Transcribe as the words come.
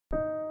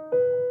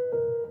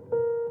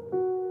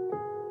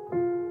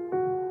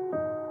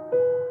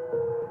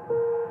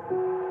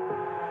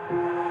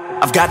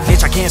I've got an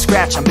itch I can't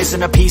scratch, I'm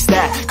missing a piece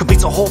that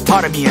completes a whole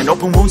part of me, an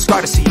open wound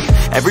scar to see.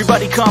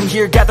 Everybody come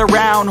here, gather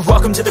round,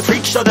 welcome to the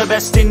freak show, the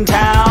best in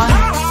town.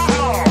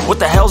 What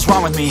the hell's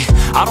wrong with me?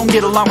 I don't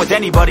get along with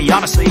anybody,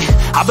 honestly.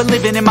 I've been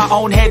living in my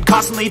own head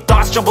constantly,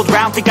 thoughts jumbled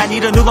round, think I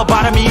need a new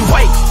lobotomy.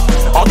 Wait,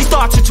 all these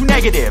thoughts are too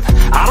negative,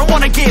 I don't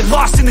wanna get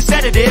lost in the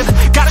sedative.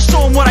 Gotta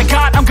show them what I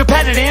got, I'm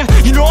competitive.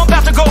 You know I'm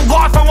about to go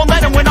off, I won't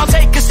let them win, I'll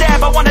take a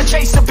stab. I wanna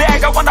chase the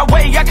bag, I wanna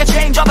weigh, I can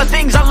change all the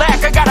things I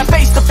lack. I gotta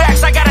face the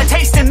facts, I got a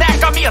taste in that.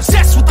 Got me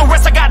obsessed with the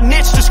rest, I got an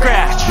itch to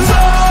scratch. Lonely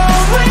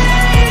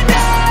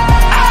now,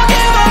 I'll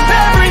give up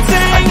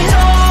everything. I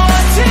know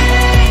a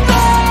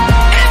tingle,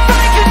 if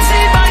I could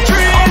see my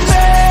dreams,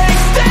 I'll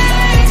make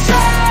things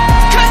right.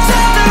 'Cause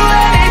I'll do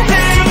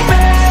anything to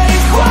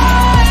make what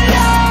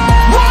I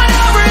want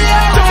a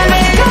reality. Don't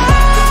let go,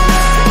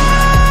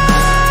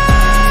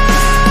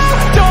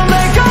 don't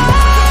let go.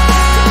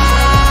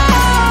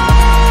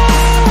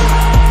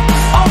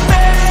 I'll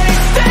make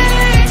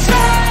things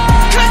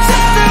right. 'Cause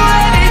I'll do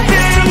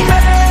anything to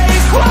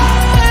make what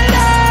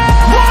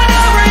I want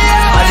a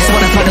reality. I just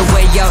wanna find a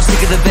way out,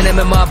 sick of the venom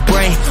in my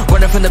brain.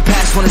 Running from the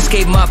past, wanna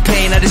escape my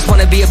pain. I just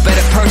wanna be a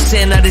better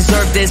person, I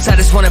deserve this, I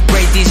just wanna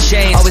break these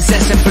chains. Always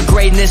asking for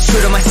greatness,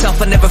 true to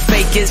myself, I never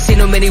fake it. Seen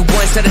too many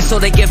ones that I so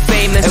they get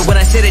famous, and when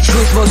I say the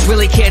truth, most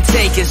really can't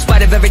take it. In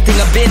spite of everything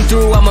I've been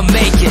through, I'ma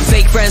make it.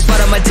 Fake friends, part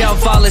of my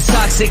downfall is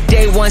toxic.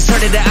 Day one,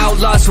 started the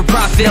outlaws for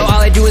profit. Now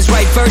all I do is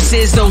write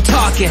verses, no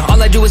talking.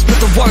 All I do is put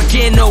the work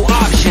in, no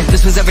option.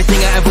 This was everything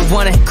I ever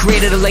wanted,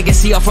 created a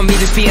legacy off of me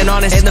just being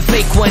honest. And the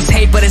fake ones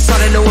hate, but it's all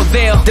to no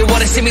avail. They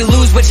wanna see me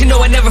lose, but you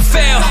know I never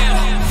fail.